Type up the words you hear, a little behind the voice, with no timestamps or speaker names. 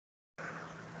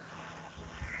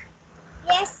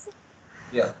Yes.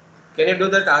 Yeah. Can you do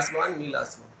that Asman? Neel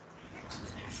Asman.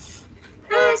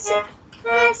 Asman,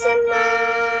 Asman,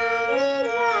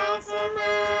 Asman,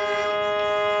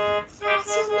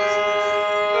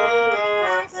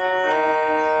 Asman.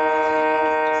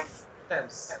 Two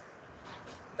times.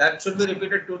 That should be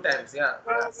repeated 2 times. Yeah.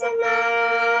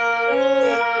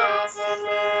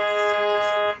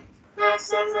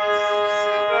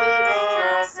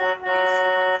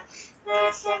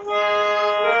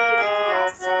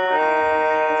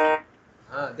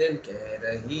 Then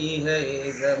kehrahi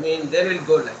hai zameen. Then we'll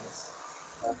go like this.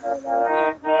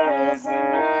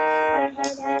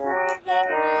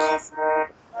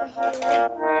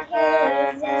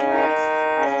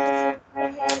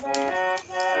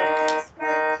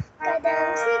 कदम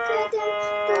से कदम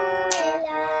तू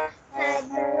मिला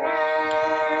अदरा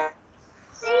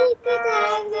एक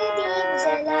दीप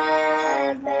जला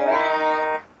बरा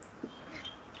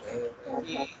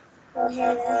Kehrahi. कह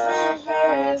रहा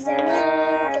है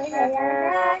जमीन कह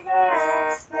रहा है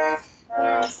आसमां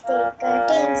रास्ते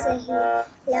कठिन सही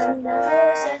लंबा हो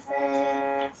सफर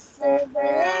वो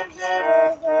बुलंद है वो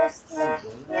दोस्ती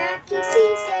ना किसी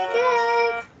से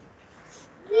डर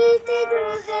गीत दो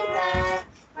हर बार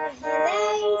और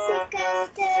हवाई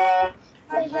सिकंदर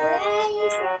और हवाई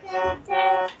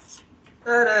Sikandar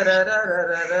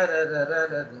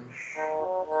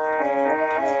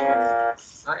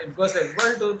It goes like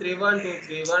 1 2 3 1 2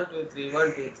 3 1 2 3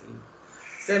 1 2 3.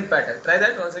 Same pattern. Try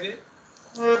that once again.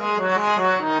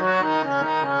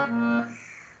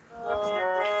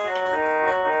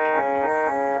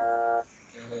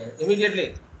 Immediately.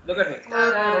 Look at me.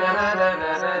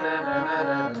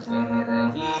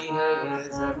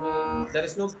 There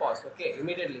is no pause. Okay.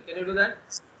 Immediately. Can you do that?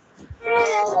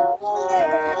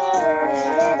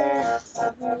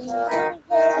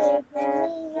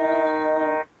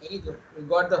 Very good. You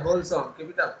got the whole song. Keep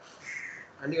it up.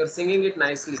 And you're singing it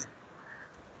nicely.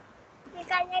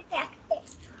 because I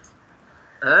practice.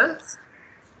 Huh?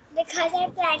 Because I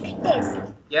practice.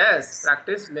 Yes.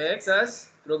 Practice makes us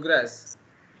progress.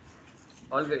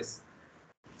 Always.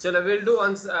 Chalo, we'll do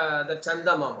once the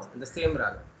Chanda Mama in the same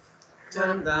raga.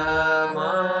 Chanda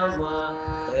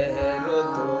Mama Tehro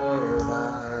Toda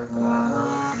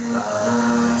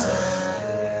Kahan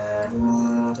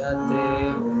Jate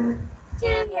Ho.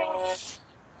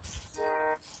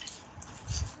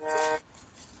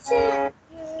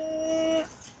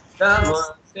 Rama.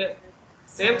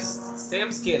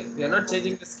 Same scale. We are not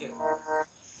changing the scale.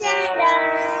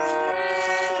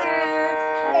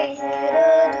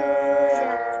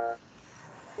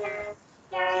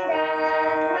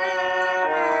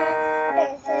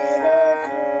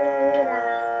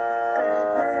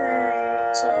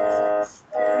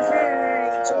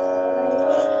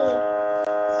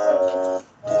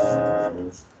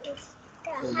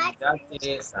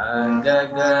 Jate sa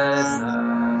jaga sa.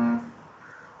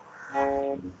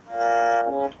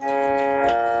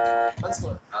 Once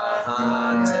more.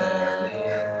 Kahan chale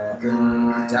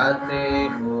tum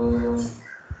jate ho.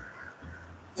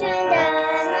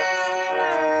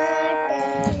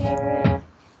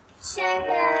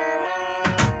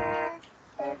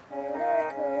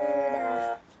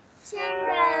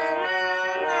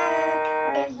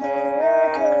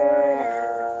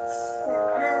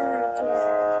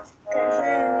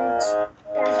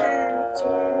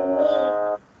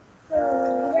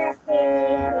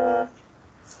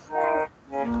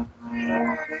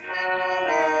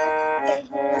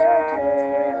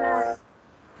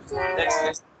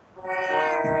 Next.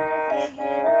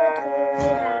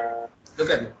 Look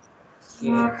at me.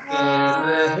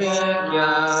 Rahe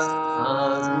kya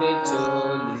aag mein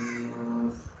choli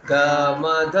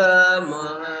gamadhama.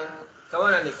 Come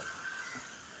on, Anika.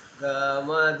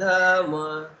 Gamadhama.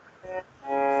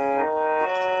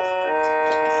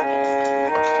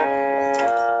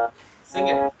 Sing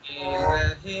it.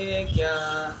 Rahe kya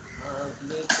aag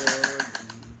mein choli.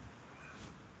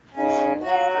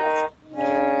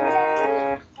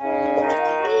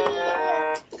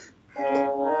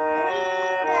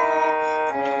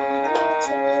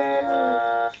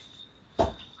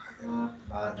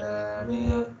 Badal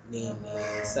mein ni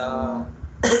sa.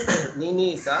 Ni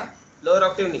sa. Lower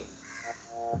octave ni.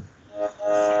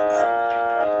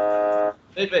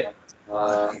 Wait. Wait.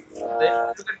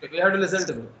 Look at me. We have to listen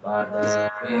to me. Badal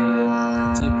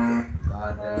mein chip.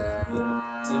 Badal mein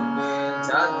chip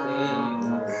jate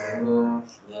ho.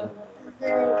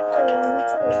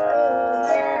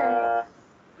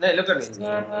 No, look at me.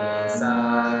 Sa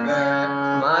ga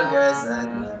ma ga sa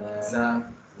ni sa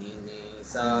ni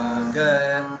sa ga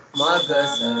ma ga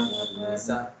sa ni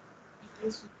sa.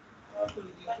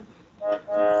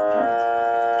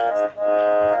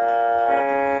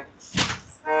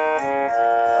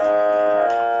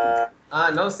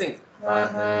 sing.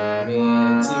 बादल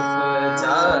में छिप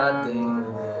जाते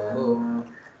हो.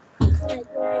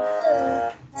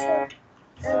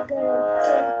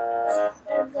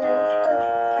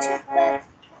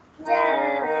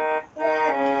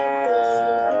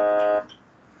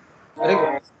 Very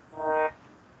good.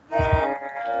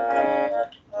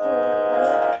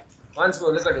 Once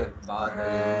more, look at him.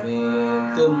 बादल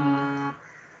में तुम,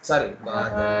 sorry,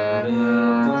 बादल में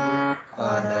तुम,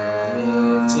 बादल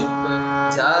में छिप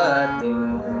जाते हो.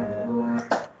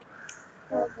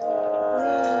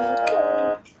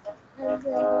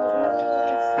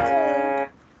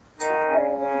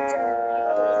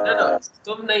 No,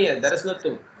 तुम नहीं है. There is no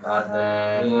तुम.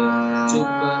 बादल में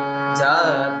छुप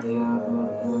जाते हो.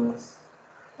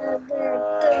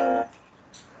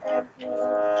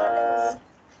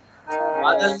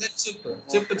 बादल में छिप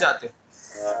जाते हो.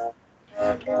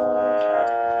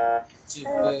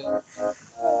 छिप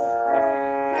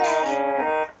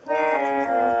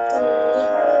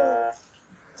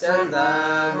चंदा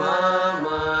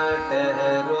मामा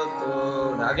ठहरो तो.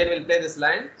 Again we'll play this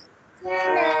line.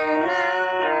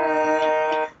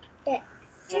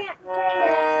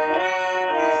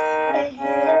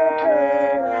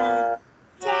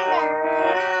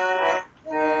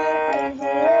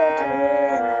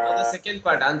 Now the second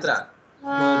part, Antra.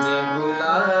 मुझे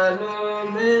बुला लो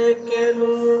मैं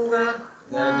खेलूंगा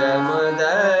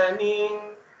गगमदनी.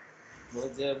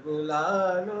 मुझे बुला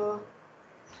लो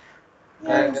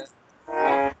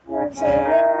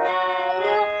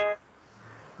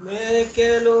मैं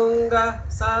खेलूंगा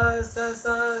सा सा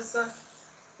सा सा.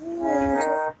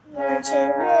 मुझे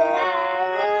बुला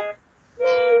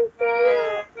लो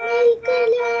मैं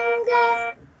खेलूंगा.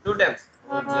 Two times.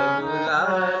 मुझे बुला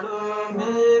लो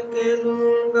मैं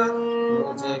खेलूंगा.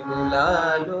 मुझे बुला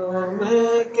लो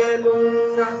मैं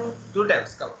खेलूंगा. Two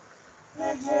times. Come.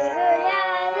 मुझे बुला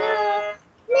लो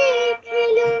मैं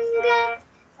खेलूंगा.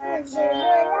 मुझे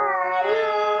बुला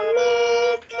लो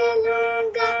मैं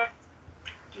खेलूंगा.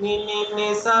 नी नी नी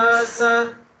सा सा.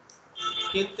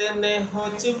 कितने हो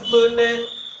चिपले.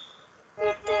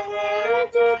 कितने हो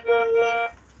चिपले.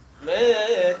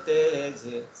 मैं तेज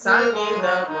सानी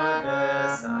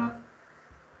नमगसा.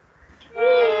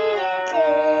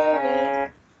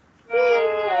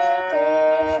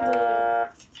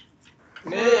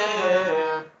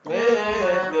 मैं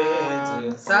तेज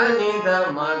सानी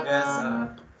नमगसा.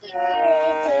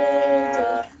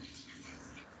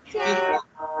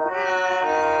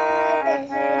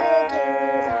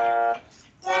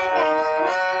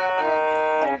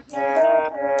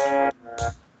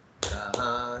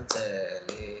 कहाँ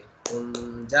चले तुम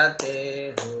जाते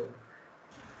हो.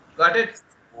 Got it?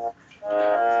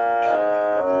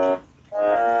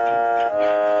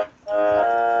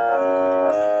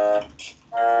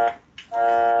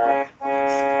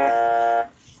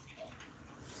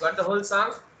 Got the whole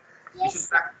song? Yes.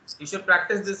 You should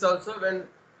practice this also. When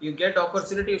you get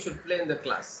opportunity, you should play in the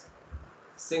class.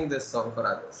 Sing this song for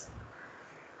others.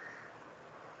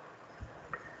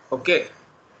 Okay.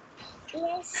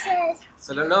 Yes, sir.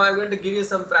 So now I'm going to give you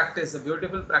some practice, a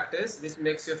beautiful practice which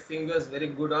makes your fingers very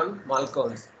good on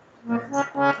malcones.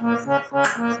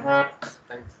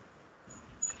 Thanks.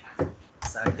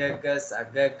 Sagaga,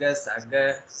 sagaga, saga.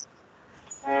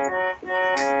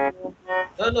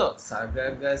 No.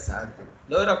 Sagaga, saga.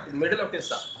 Lower octave, middle octave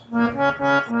sa. 1,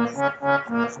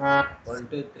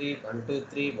 2, 3, 1, 2,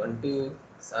 3, 1, 2.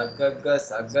 Sagaga,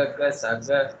 sagaga,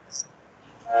 saga.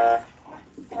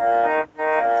 No,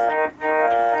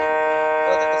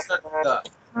 that is not ga.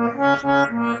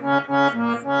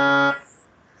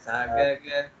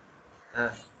 Sagaga.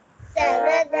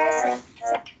 Sagaga,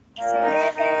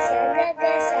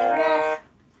 sagaga, saga.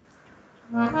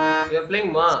 You are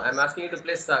playing ma. I'm asking you to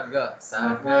play saga.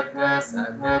 Sagaga,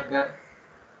 sagaga.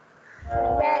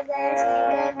 Sagaga,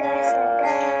 sagaga,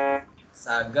 saga.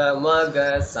 Saga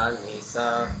maga sani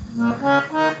sa.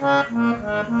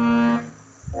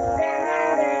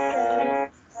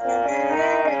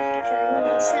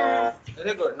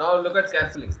 Very good. Now look at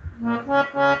carefully. 1, 2,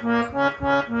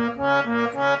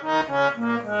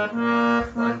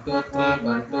 3,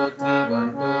 1, 2, 3,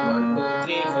 1, 2, 1, 2,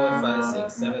 3, 4, 5,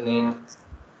 6, 7, 8.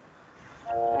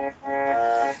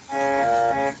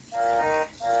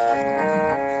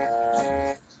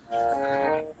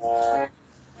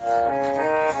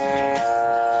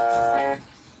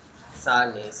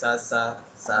 Sani sa sa.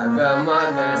 Saga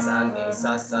maga sani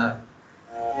sa sa.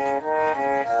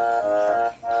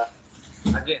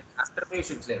 Again, after me you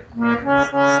should play.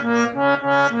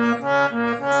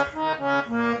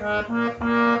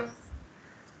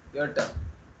 Your turn.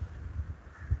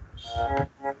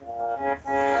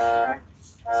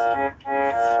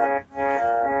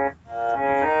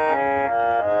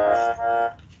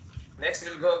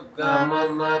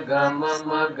 ma ga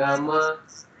ma ga ma.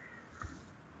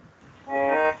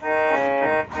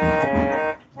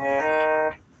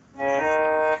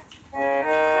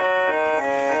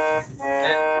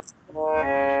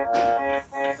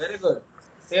 Very good.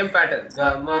 Same pattern.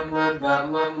 Ga ma ga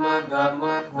ma ga ma ga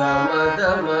ma da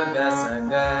ma ga sa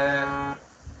ga.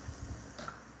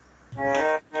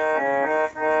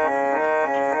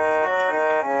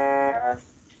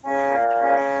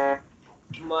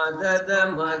 Ma da da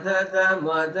ma da da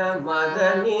ma da ma da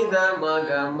ni da ma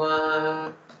ga ma.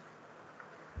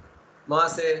 Ma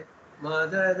se ma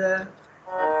da da.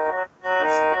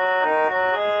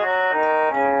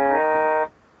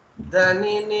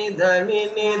 Dhani ni dhani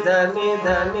ni dhani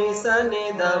dhani sa ni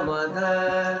da ma dha.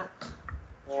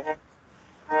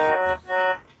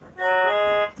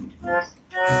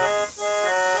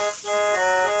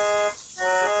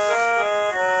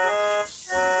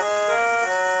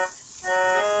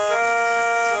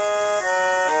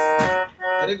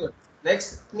 Very good.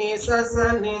 Next, ni sa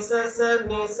sa ni sa sa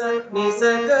ni sa ni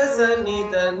sa ga sa ni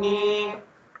da ni.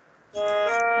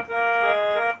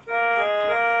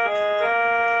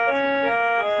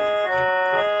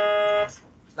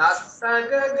 Last sa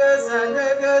ga ga sa ga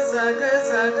ga sa ga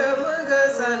sa ga ma ga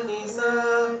sa ni sa.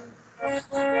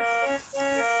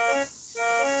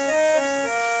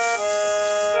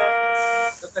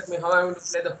 Look at me how I'm going to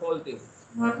play the whole thing.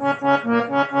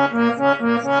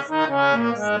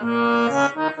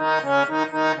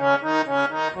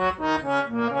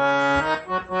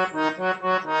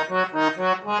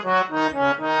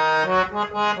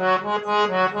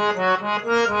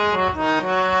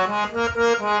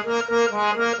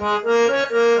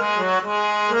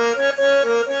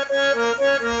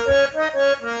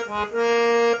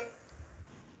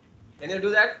 Can you do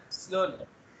that slowly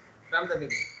from the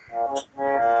beginning?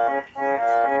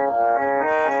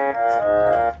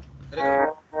 Very good.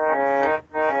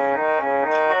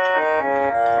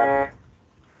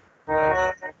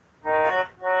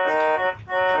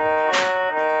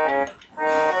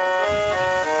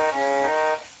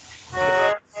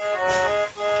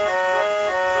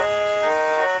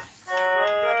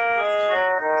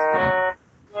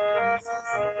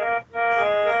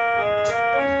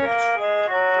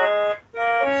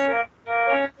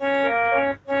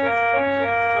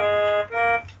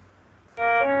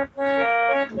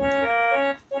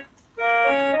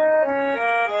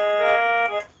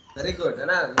 Very good.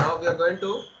 Anna. Now we are going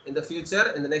to, in the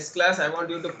future, in the next class, I want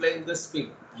you to play in this speed.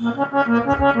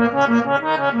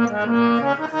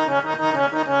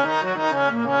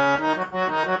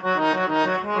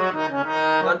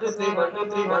 1 2 3 1 2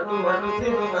 3 1 2 1 2 3 4 5 6 7 8 1 2 3 1 2 3 1 2 1 2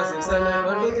 3 4 5 6 7 8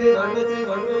 1 2 3 1 2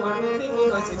 3 1 2 1 2 3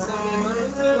 4 5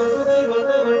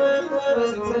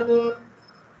 6 7 8.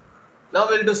 Now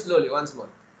we'll do slowly once more.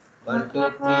 1 2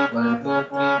 3 1 2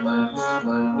 3 1 2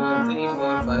 1 2 3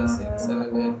 4 5 6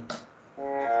 7 8.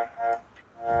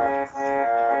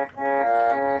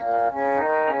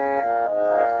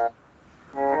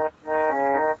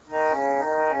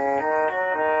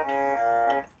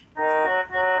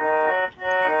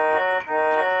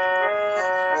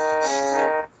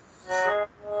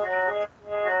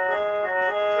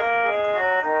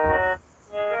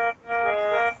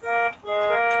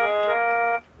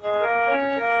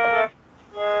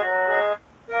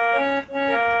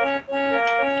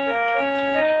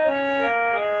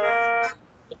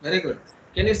 Very good.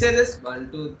 Can you say this?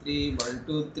 1 2 3 1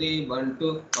 2 3 1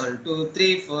 2 1 2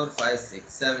 3 4 5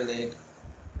 6 7 8.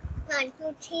 1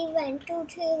 2 3 1 2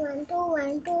 3 1 2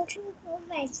 1 2 3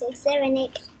 4 5 6 7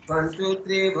 8. 1 2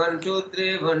 3 1 2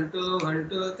 3 1 2 1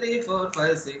 2 3 4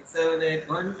 5 6 7 8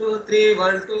 1 2 3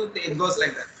 1 2 3. It goes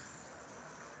like that.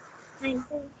 1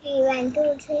 2 3 1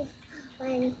 2 3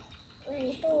 1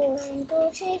 1 2 1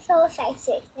 2 3 4 5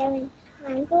 6 7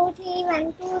 1 2 3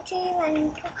 1 2 3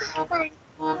 1 2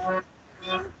 1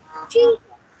 3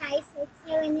 5 6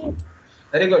 7 8.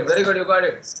 Very good. Very good. You got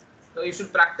it. So you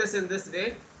should practice in this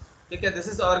way. Okay, this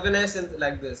is organized in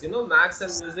like this. You know, maths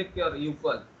and music are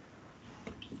equal.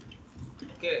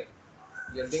 Okay,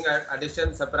 you're doing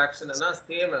addition, subtraction, and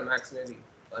same max maybe.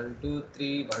 1 2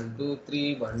 3 1 2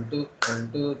 3 1 2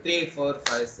 1 2 3 4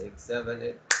 5 6 7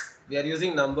 8. We are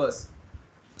using numbers.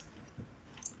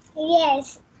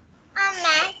 Yes.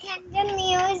 Math and the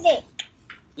music.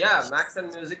 Yeah, maths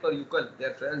and music are equal. They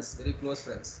are friends, very close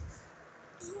friends.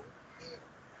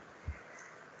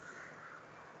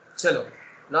 Chalo.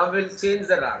 Now we'll change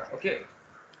the rag. Okay.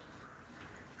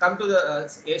 Come to the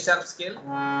A sharp scale.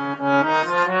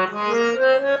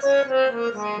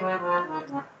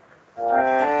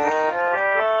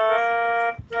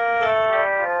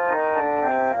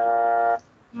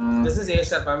 This is A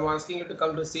sharp. I'm asking you to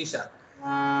come to C sharp.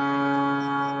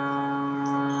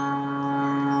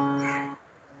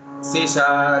 C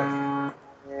sharp.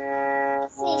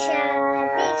 C sharp,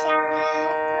 D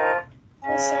sharp, C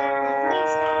sharp, D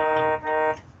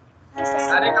sharp, C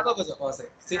सारे sharp. का बजाओ वहाँ से.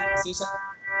 C sharp.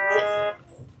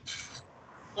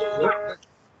 Good.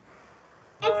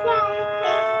 F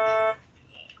sharp,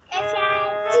 F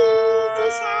sharp, G, G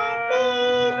sharp,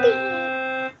 D,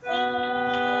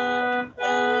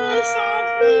 A sharp,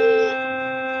 B.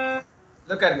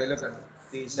 Look at me, look at me.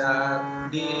 C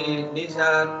sharp, D, D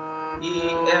sharp, E,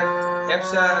 F,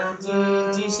 F sharp, G,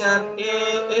 G sharp,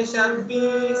 A sharp, B,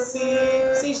 C,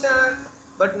 C sharp.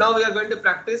 But now we are going to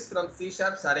practice from C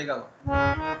sharp, Saregama.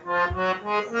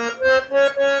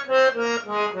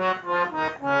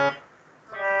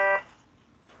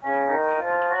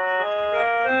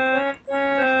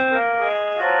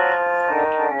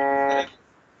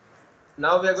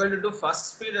 Now we are going to do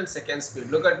first speed and second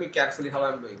speed. Look at me carefully how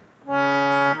I am doing.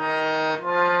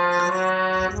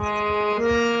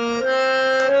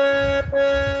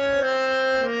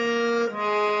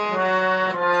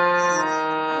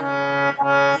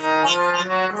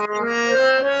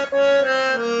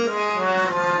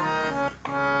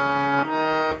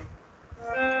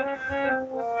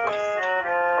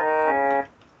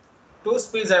 Two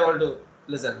speeds I want to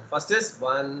listen. First is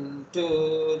 1,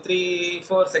 2, 3,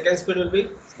 4. Second speed will be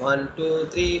 1, 2,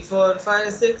 3, 4,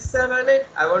 5, 6, 7, 8.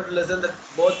 I want to listen the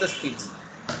both the speeds.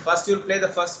 First you'll play the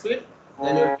first speed,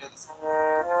 then you'll play the second.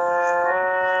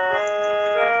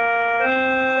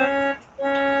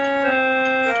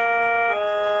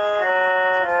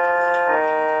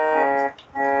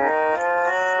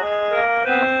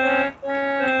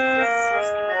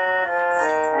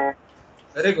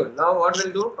 Very good. Now what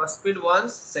we'll do, first speed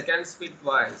once, second speed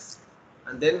twice.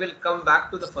 And then we'll come back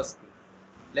to the first speed.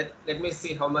 Let me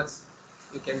see how much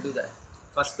you can do that.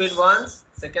 First speed once,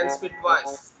 second speed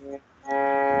twice.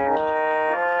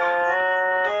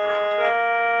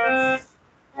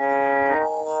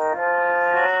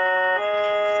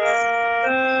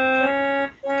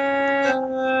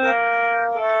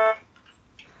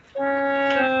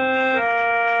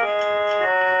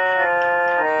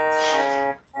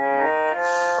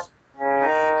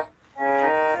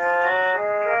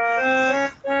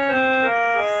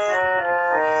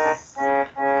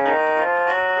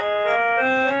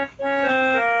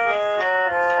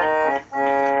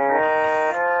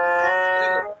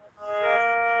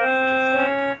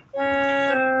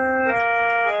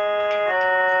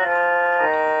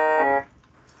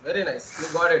 Very nice. You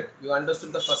got it. You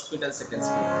understood the first speed and second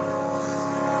speed.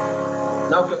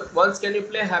 Now, once can you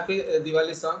play Happy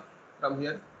Diwali song from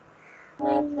here?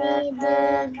 हमने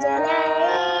दीप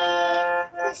जलाए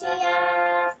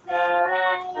खुशियाँ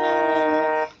फैलाई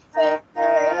एक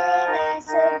दूल्हे का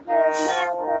शुभ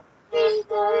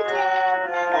बिल्कुल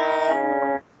जगमगाए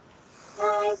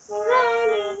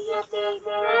happy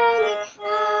Diwali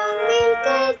हम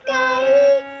मिलकर गाए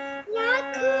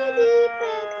लाखों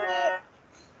दीपक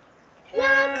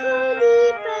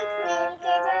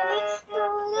मिलके जले तो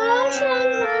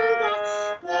रोशन होगा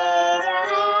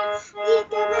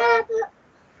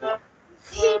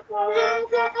ये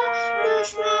जहां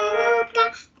दुश्मनों का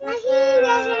नहीं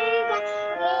रहेगा ये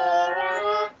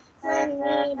जहां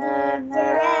हमने दीप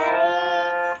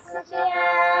जलाए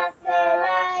खुशियाँ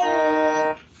फैलाई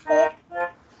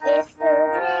इस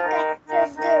दूल्हे का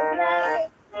शुभ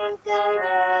मिलकर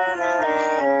जगमगाए.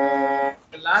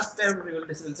 The last time we will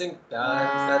sing प्यार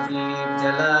का दीप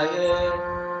जलाए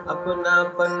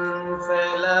अपनापन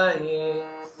फैलाए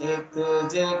एक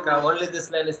तुझे का. Only this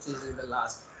line is choosing the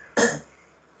last.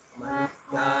 हमारे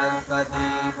प्यार का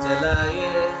दीप जलाए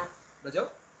बजाओ.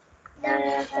 प्यार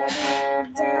का दीप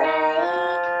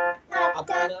जलाए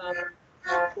अपना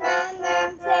अपना मन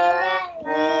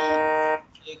फैलाए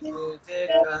एक तुझे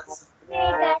का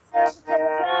मेरा सब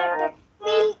बात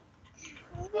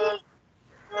मिलकर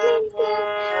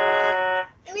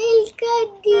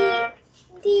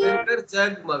मिलकर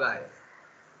जगमगाए.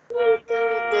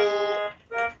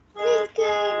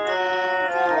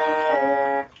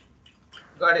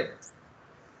 Got it.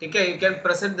 Okay, you can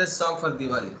present this song for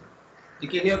Diwali.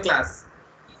 Okay, in your class.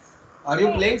 Are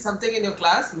you playing something in your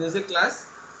class, music class?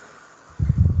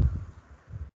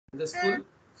 In the school?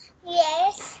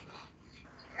 Yes.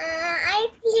 I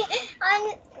play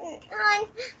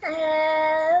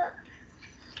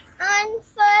on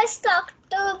 1st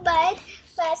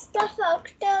of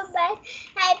October,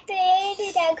 I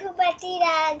played Raghupati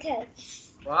Raghav.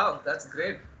 Wow, that's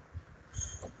great.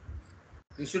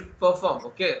 You should perform,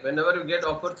 okay? Whenever you get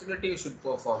opportunity, you should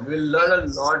perform. You will learn a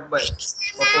lot by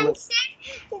performing. I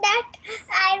said that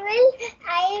I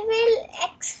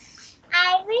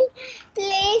will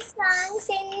play songs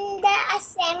in the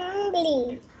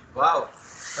assembly. Wow,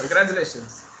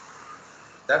 Congratulations.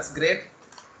 That's great.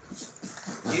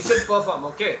 You should perform,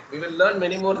 okay? We will learn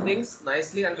many more things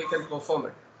nicely and we can perform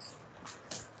it.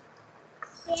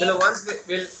 So Yes. once we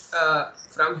will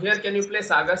from here, can you play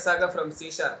Saga Saga from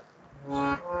C sharp?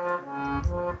 Ah,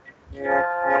 yes.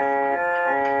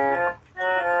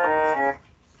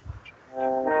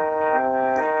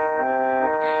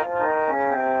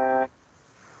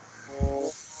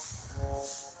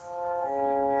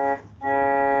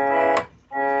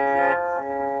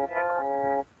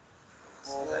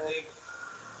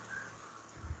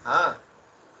 Ah.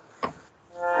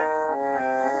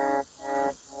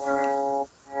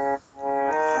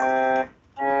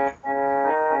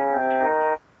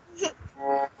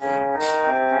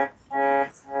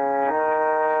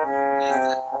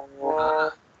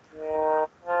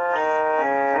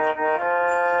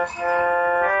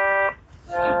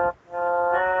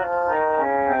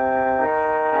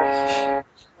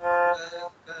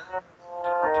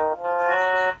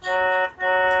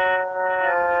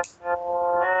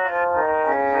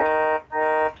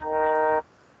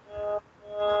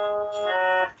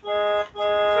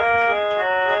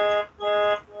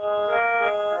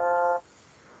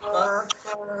 Pa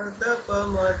pa da pa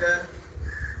ma ga.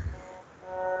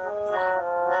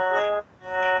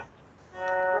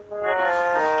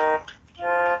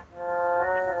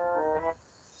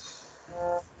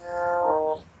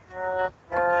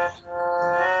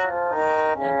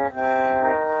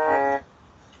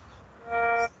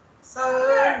 Sa.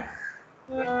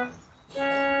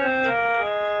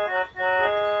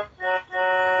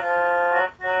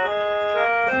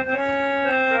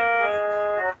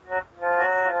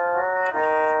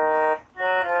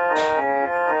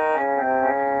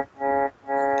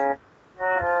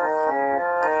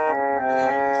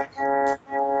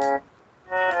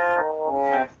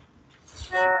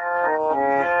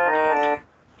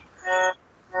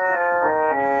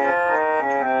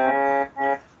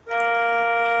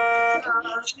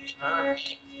 Ah,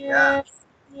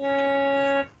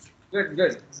 yeah, good,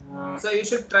 good. So you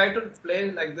should try to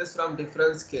play like this from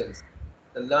different scales,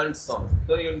 the learned songs.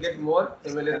 So you'll get more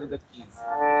familiar with the keys.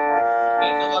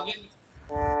 Okay, now again.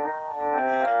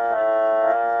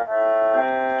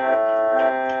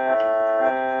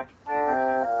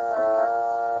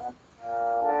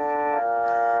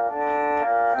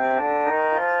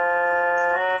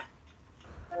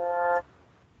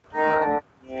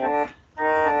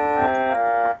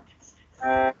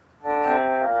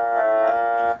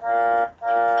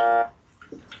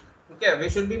 Okay, we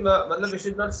should be, matlab we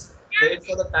should not wait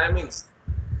for the timings.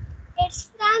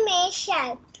 It's from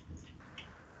Asia.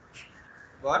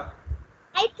 What?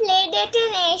 I played it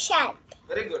in Asia.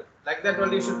 Very good. Like that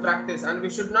only you should practice, and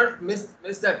we should not miss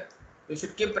that. We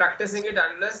should keep practicing it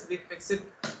unless we fix it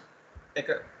like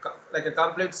a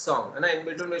complete song, and in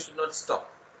between we should not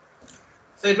stop.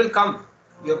 So it will come.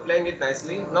 You're playing it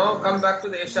nicely. Now come back to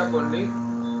the A sharp only.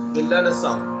 We'll learn a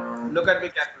song. Look at me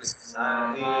carefully.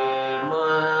 Sa, re,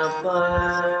 ma,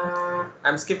 pa.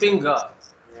 I'm skipping ga.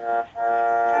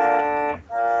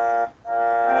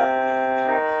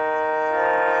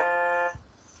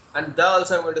 And da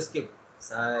also I'm going to skip.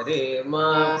 Sa, re,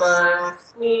 ma, pa,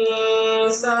 ni,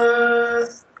 sa.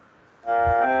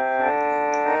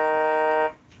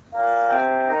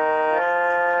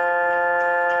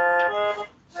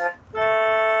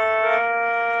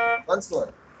 Once more.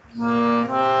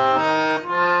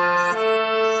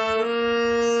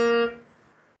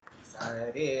 Sa,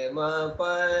 re, ma,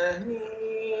 pa,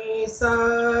 ni, sa.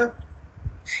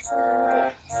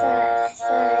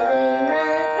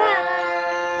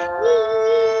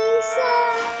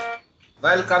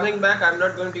 While coming back, I'm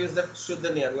not going to use the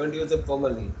Shuddhani, I'm going to use the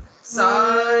Komali. Sa,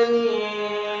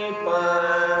 ni,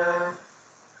 pa.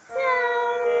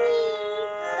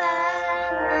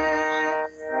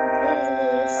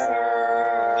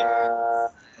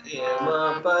 Re,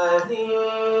 ma, pa, ni,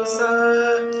 sa.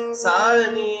 Sa,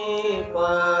 ni,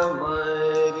 pa, ma,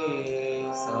 re,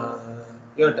 sa.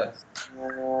 Your turn.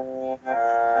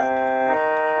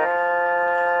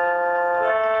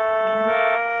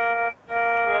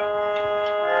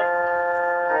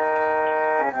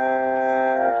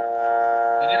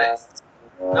 Very nice.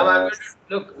 Now I'm going to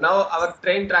look. Now our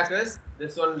train track is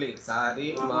this only. Sa,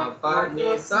 re, ma, pa,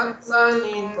 ni, sa, sa,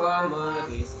 ni, pa, ma,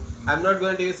 re, sa. I'm not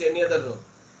going to use any other note.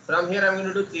 From here I'm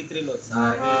going to do three notes.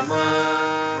 Sa, re, ma,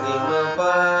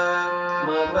 pa,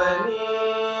 ni,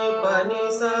 pa, ni,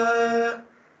 sa.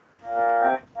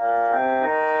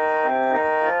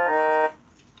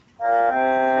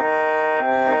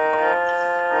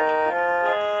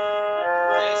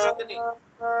 Hey, Shuddhani.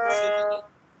 Shuddhani.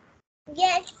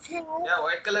 Yes. Yeah,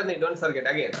 white color, don't forget.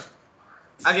 Again.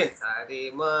 Again. Sa,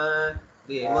 re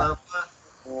ma pa.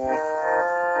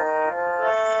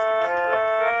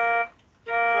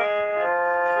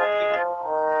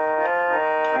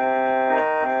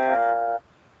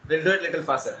 We'll do it a little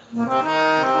faster.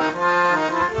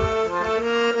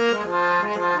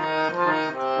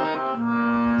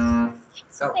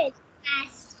 It's very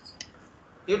fast.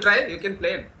 You try it, you can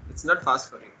play it. It's not fast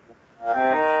for you.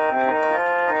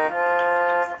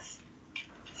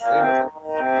 Very good.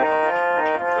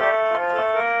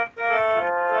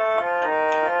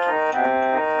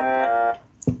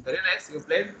 Very nice, you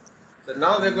played. So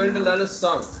now we're going to learn a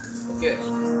song. Okay.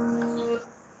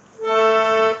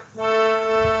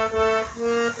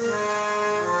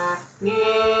 Ni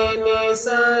ni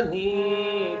sa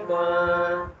ni pa.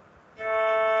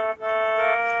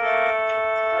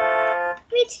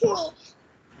 Which knee?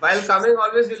 While coming,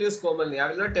 always we'll use Komalni. I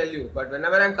will not tell you, but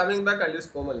whenever I'm coming back, I'll use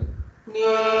Komalni. Ni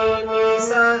ni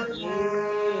sa ni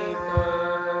pa.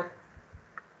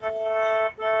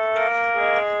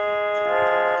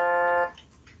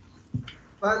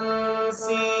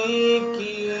 Bansi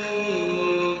ki.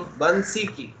 Bansi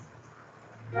ki.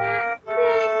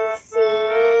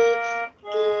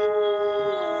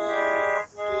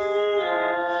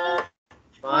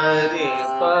 Mare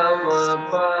pa ma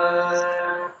pa.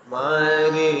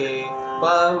 Mare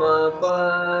pa ma pa.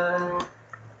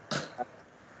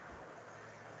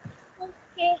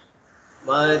 Okay.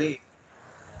 Mari.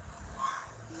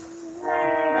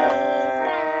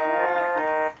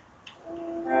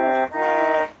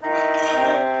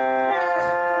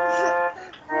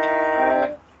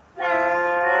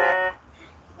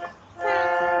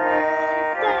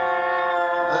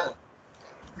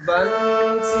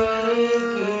 Bansi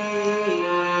ki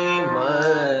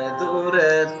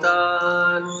maduratan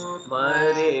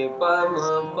mare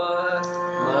pamapa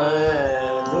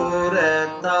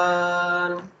maduratan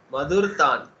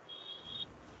madurtan.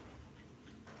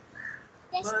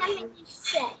 Just a minute,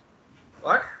 sir.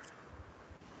 What?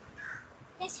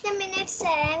 Just a minute, sir.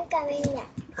 I'm coming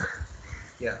back.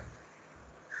 Yeah.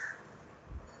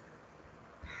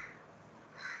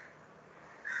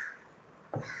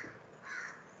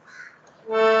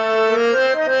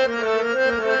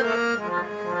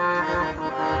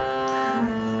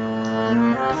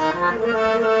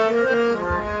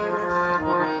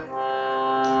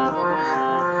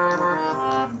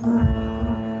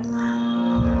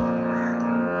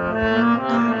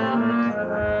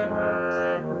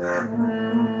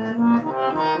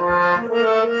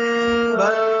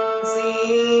 Bansi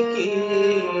ki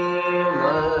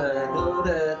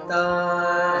maduratan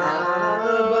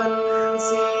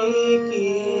bansi ki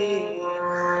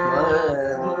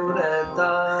maduratan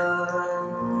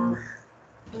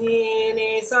ni ni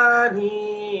sa ni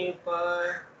pa.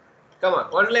 Come on,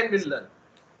 one line will learn.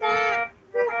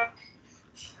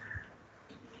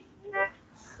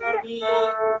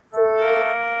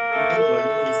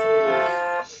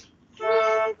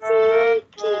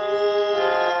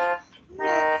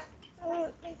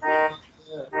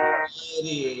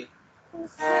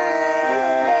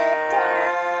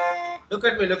 Look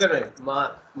at me, look at me.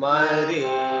 Mari,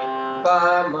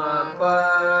 pa, ma, pa,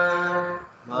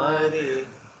 mari.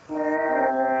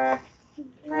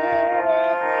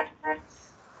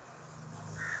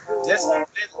 Just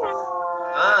play.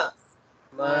 Ah,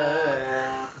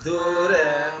 maduratan,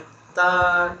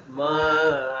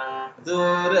 maduratan,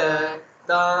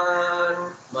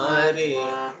 mari,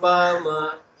 pa,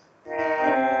 ma.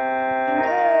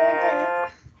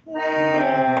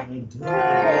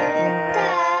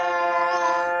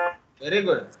 Very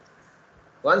good.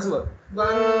 Once more.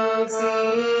 Bansi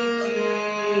ki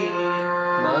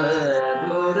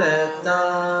maduratan.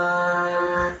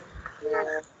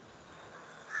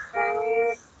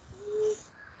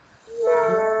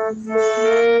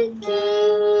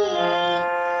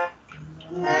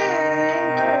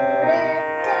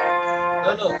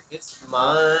 No, it's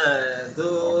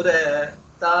maduratan.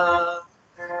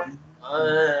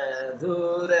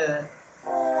 Madura.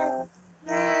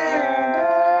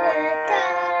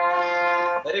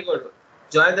 Very good.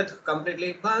 Join that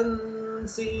completely.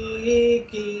 Bansi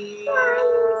ki.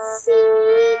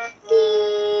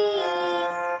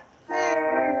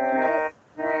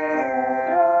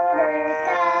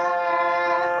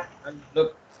 And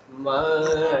look.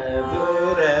 Madurata.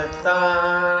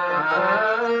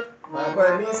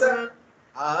 Mapanisa.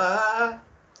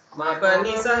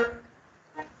 Mapanisa.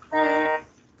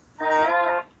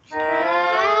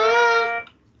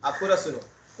 आप पूरा सुनो.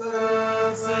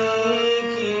 Bansi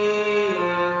ki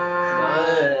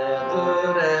madurata.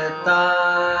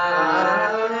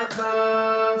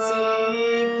 Bansi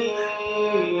ki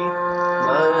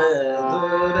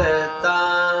madurata.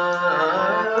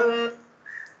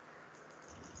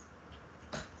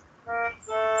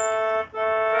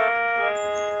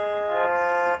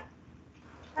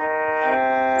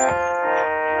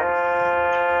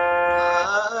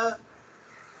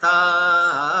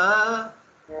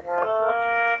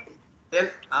 Then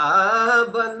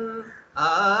abansi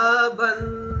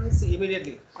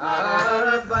immediately.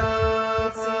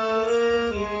 Abansi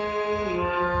ki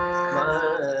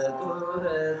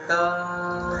madhurata.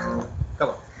 Come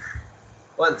on.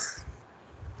 Once.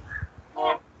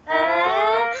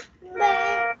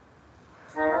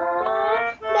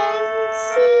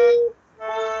 Bansi,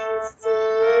 bansi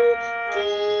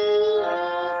ki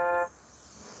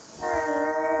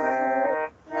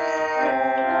madhurata.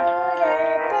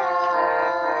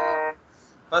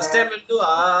 First time we'll do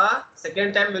ah.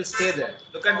 Second time we'll stay there.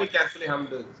 Look at me carefully how I'm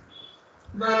doing.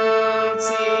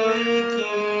 Bansi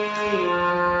ki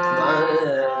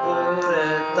madhurata.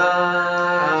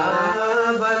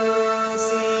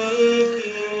 Bansi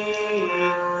ki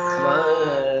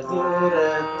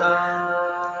madhurata.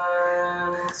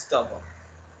 Stop.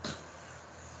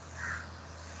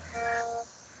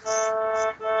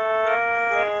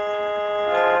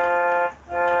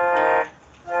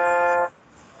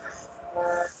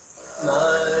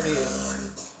 Mari.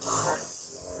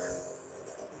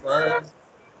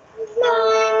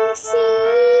 Bansi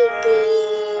ki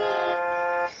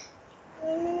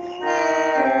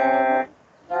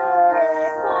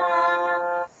madhurata.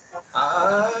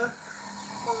 Ah.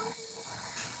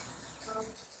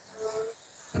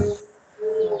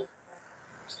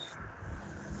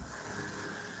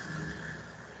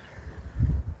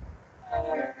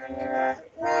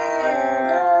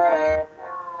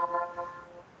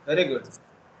 Very good.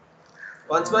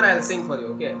 Once more I'll sing for you,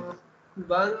 okay?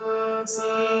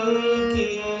 Bansi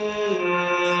ki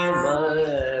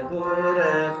madhurata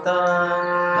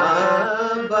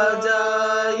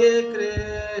bajaye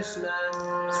Krishna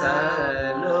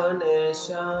salone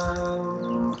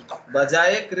sham.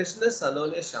 Bajaye Krishna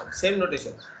salone sham. Same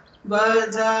notation.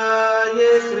 Bajaye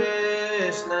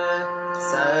Krishna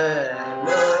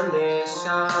salone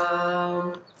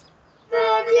sham.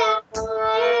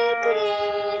 Hare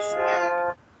Krishna,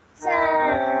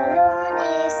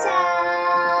 Salone Sa.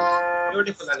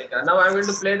 Beautiful, Anika. Now I'm going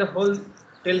to play the whole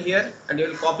till here and you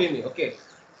will copy me, okay?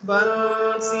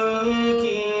 Bansi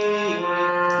ki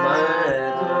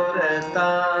madhurata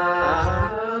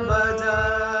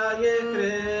bajaye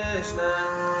Krishna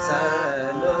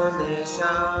salone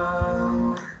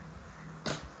sham.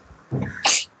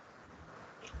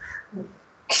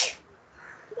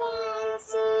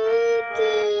 Bansi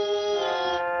ki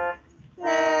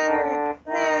madhurata.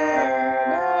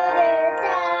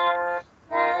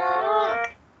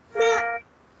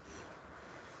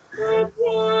 Hare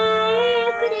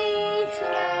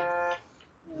Krishna,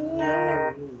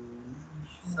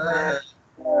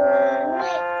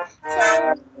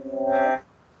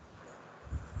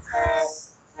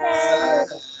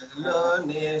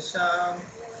 Salone sham.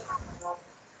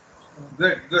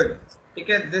 Good, good.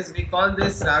 Okay, this we call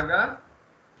this raga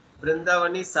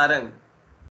Vrindavani Sarang.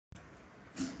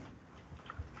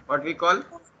 What we call?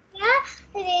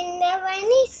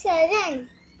 Vrindavani Sarang.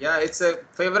 Yeah, it's a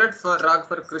favorite for rag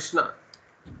for Krishna.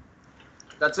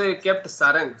 That's why we kept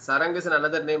Sarang. Sarang is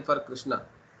another name for Krishna.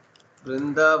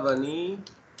 Vrindavani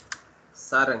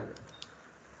Sarang.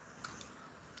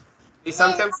 We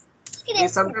sometimes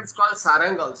call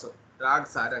Sarang also. Rag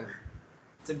Sarang.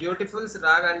 It's a beautiful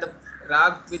rag and a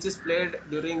rag which is played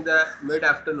during the mid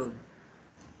afternoon.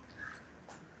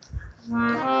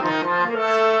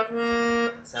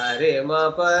 Sare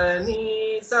ma pa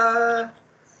ni sa.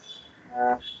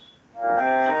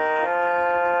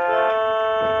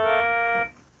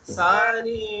 Sa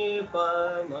ni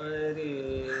pa ma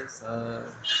re sa.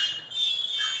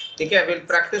 Okay, we'll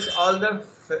practice all the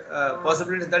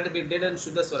possibilities that we did in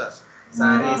Shuddha Swaras.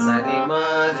 Sare sare ma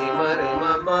re ma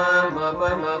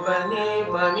pa ni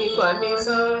pa ni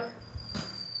sa.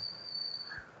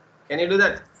 Can you do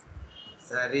that?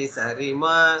 Sare sare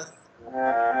ma.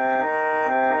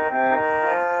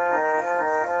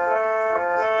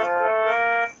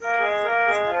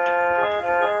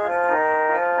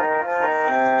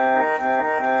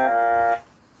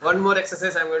 One more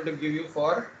exercise I'm going to give you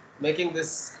for making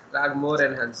this rag more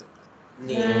enhancing.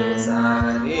 Ni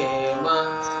sa re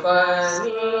ma pa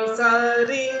ni sa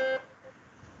re.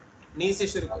 Ni se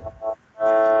shuru karo.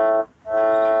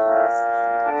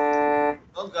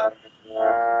 Okay.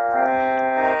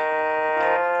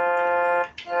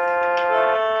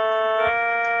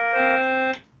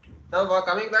 Now we're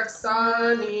coming back.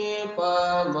 Sa ni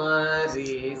pa ma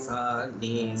re sa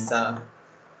ni sa.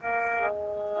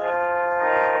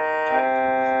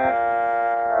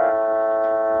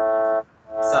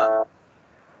 Sa.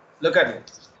 Look at me.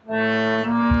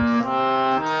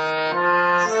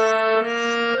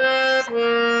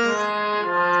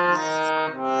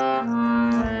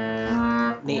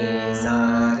 Ni sa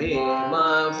re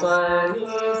ma pa ni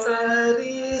sa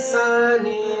ri sa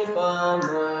ni pa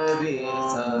ma ri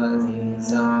sa ni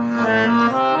sa.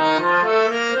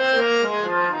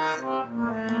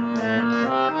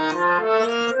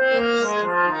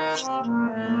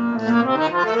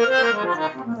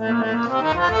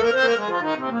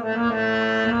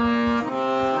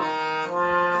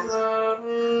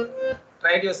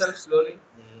 Try it yourself slowly.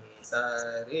 Ni sa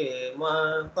re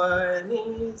ma pa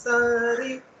ni sa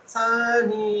ri sa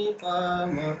ni pa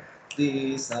ma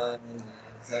ri sa ni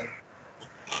sa.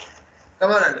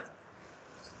 Come on, Andy.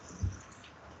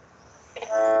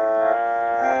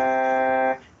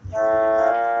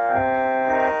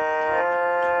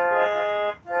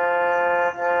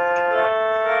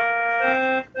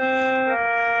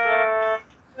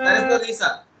 There is no Lisa.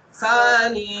 Sa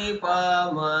ni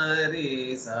pa ma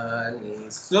re sa ni.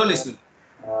 Slowly, slowly.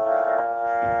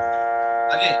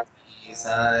 Again. Ni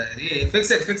sa re. Fix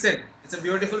it, fix it. It's a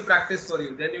beautiful practice for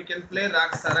you. Then you can play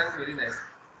rag sarang very nice.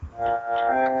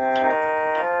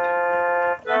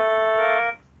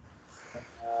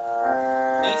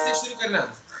 Ni se shuru karna.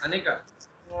 Anika.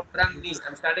 From ni.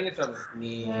 I'm starting it from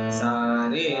ni sa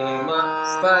re ma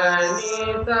pa ni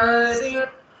sa re.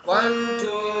 1,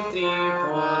 2, 3,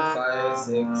 4, 5,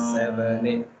 6, 7,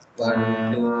 8.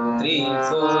 1, 2, 3,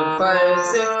 4, 5,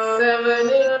 6, 7,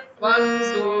 8. 1,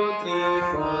 2, 3,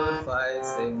 4, 5,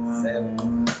 6,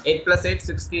 7. 8 plus 8,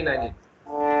 16, I need.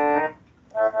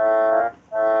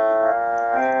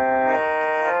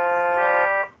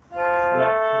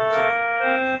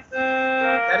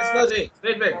 There is no re.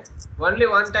 Wait, wait. Only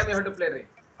one time you have to play re.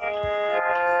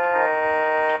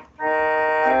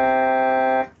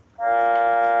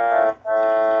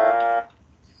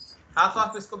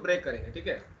 Half इसको break करेंगे, ठीक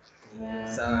है?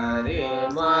 सा रे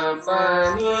मा पा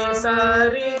नी सा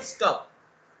रे स्टॉप.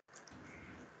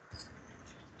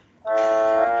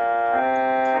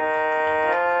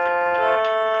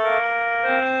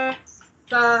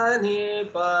 सा नी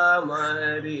पा मा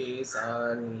रे सा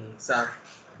नी सा.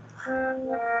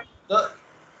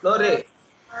 No re.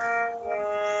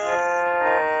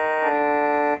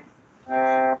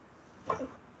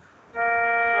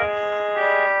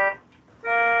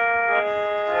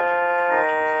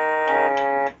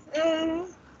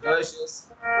 No issues.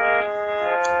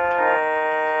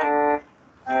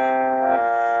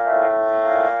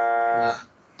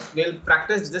 We'll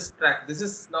practice this track. This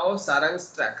is now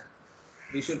Sarang's track.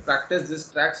 We should practice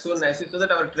this track so nicely so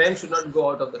that our train should not go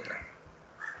out of the track.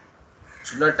 It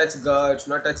should not touch ga, it should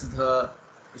not touch the,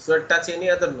 it should not touch any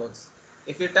other notes.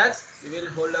 If we touch, we will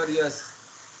hold our ears.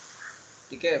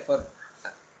 Okay, for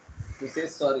to say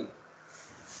sorry.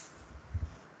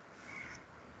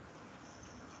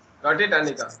 Got it,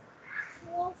 Anika?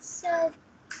 Yes, sir.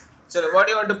 So, what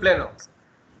do you want to play now?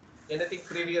 Anything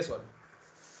previous one?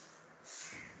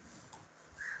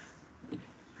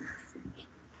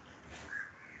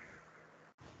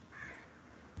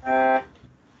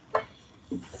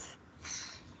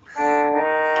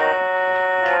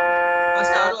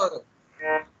 First aro.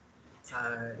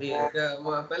 Sare ga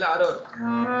ma. Pehle aro.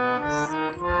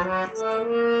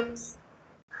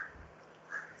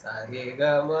 Sare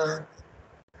ga ma.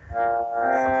 So,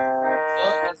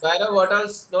 Bhairav, what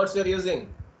else notes you are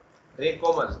using? Re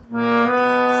Komal.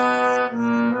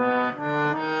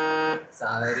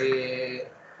 Sare.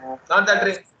 Not that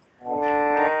re.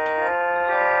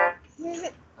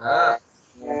 Ah.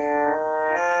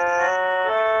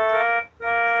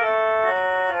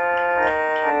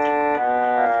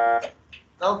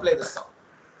 Now play the song.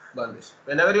 Bandish.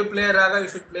 Whenever you play a raga, you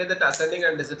should play that ascending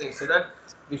and descending so that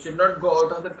you should not go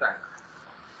out of the track.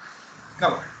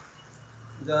 Come on.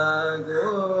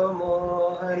 Jago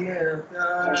mohan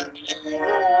pyar.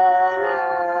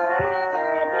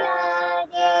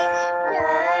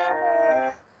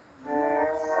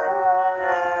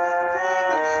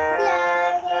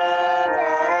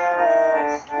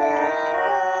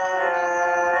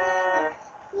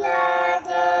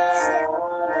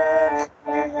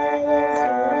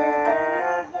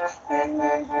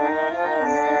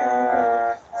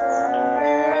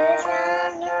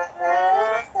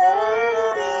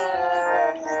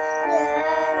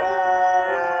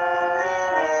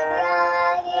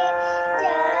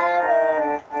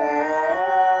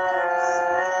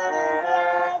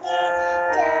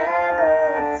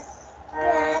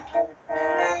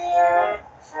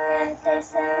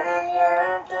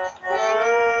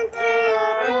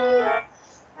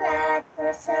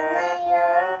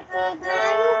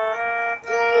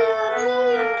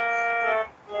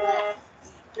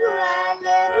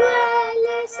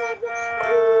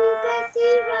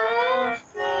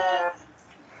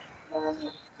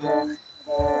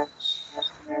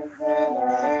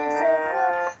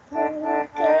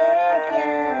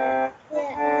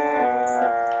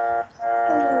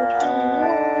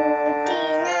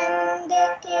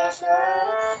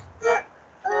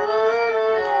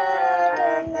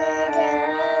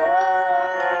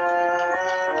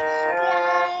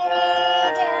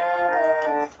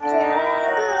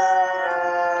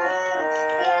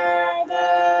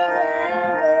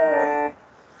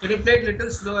 you play it little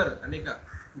slower, Anika?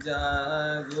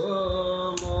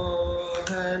 Jago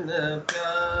Mohan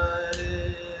Pyare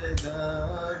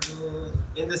Jago.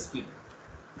 In the speed.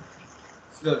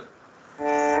 Slow.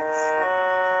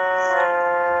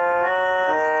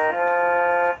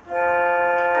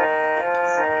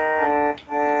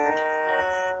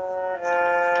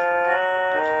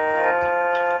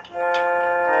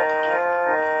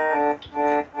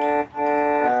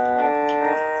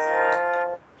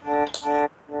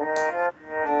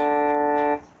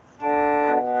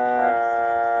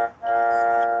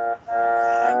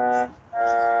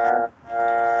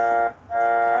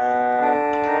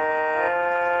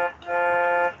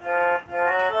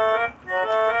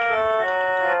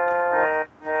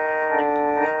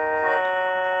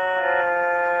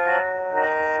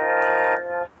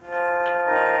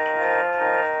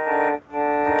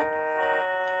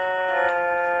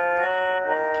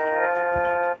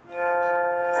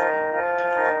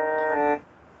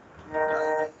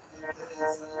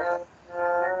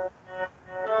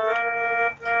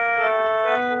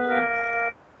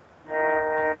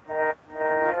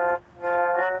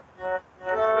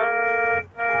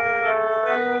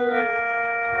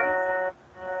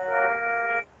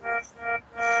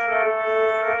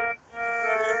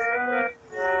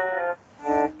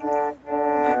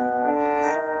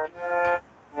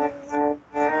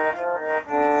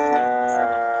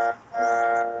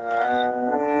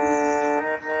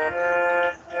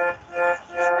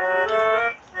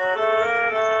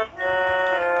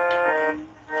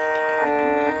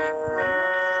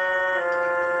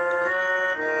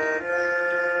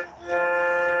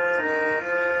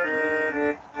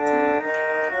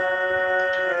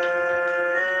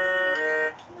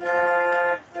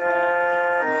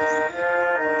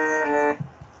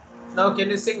 Now, can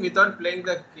you sing without playing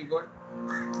the keyboard?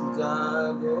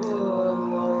 Jago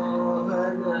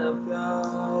Mohan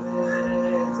Pyare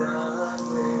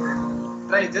Jago.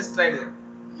 Try, just try it.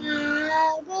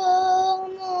 Jago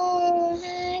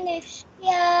Mohan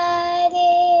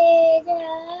Pyare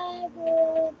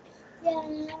Jago.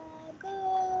 Jago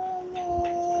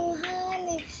Mohan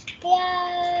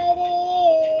Pyare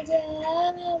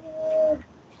Jago.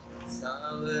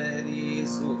 Saveri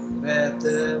Surat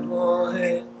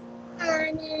Mohe.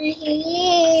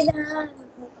 Anahi Jago.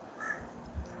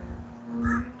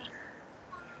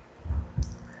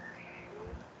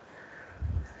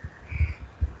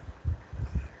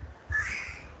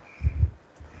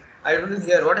 I couldn't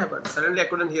hear. What happened? Suddenly I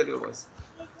couldn't hear your voice.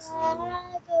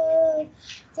 Jago,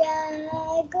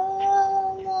 jago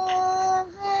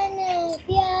mohan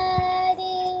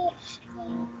pyare.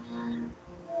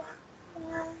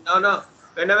 No, no.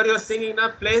 Whenever you're singing, now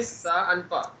play sa and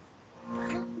pa.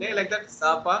 Play like that.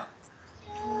 Sa pa.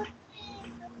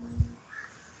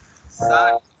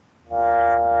 Sa.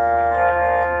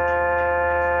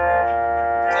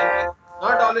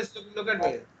 Not always look at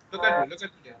me. Look at me. Look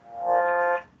at me.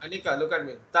 Anika, look at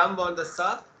me. Thumb on the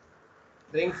sa,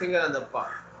 ring finger on the pa.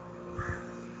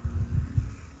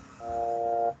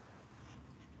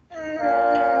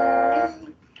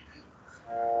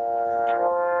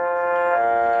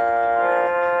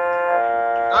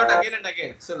 Not again and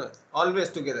again. So no, always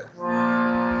together.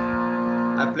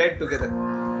 I played together.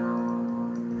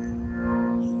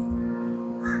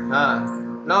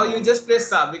 Now you just play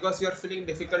sa because you are feeling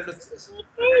difficult to.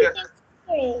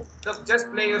 So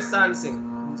just play your sa and sing.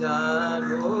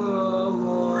 Jago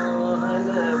mohan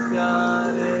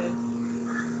pyare.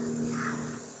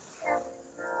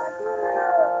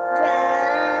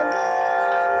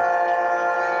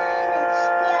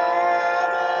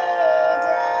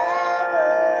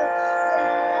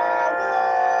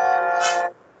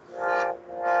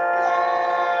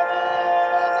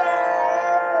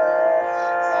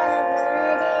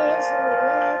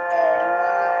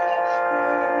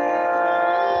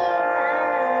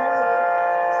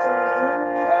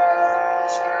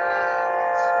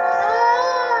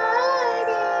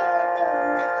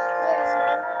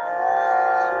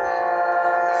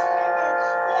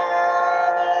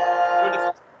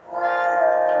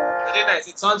 Very nice.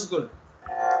 It sounds good.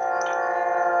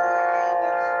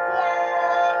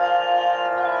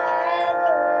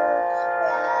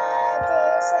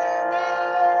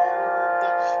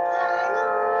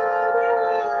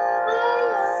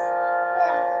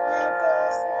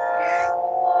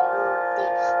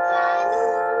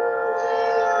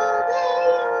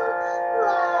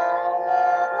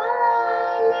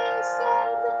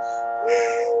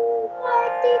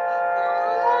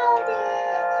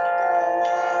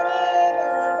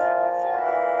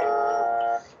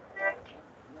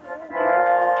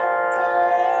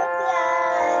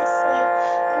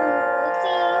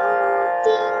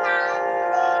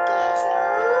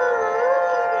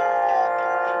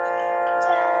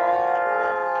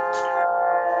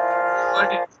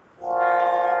 Got it.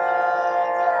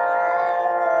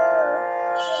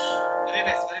 Very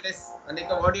nice, very nice.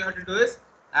 Anika, what you have to do is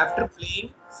after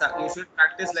playing, you should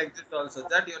practice like this also.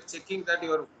 That you're checking that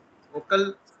your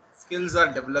vocal skills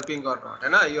are developing or not.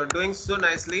 And you're doing so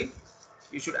nicely.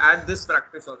 You should add this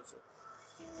practice also.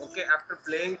 Okay, after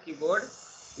playing keyboard,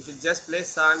 you should just play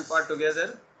sa and pa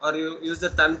together, or you use the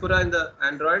tanpura in the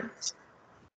Android.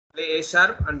 Play A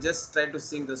sharp and just try to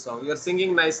sing the song. You're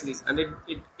singing nicely, and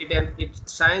it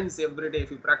shines every day.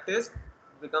 If you practice,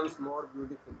 it becomes more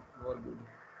beautiful, more beautiful.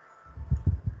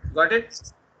 Got it?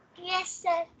 Yes,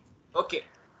 sir. Okay,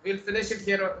 we'll finish it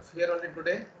here only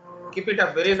today. Keep it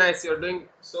up, very nice. You're doing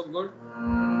so good.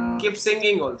 Keep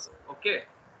singing also. Okay,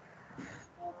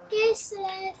 Okay,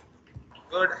 sir.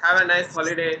 good. Have a nice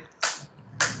holiday.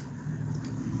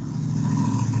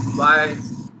 Bye.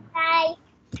 Bye.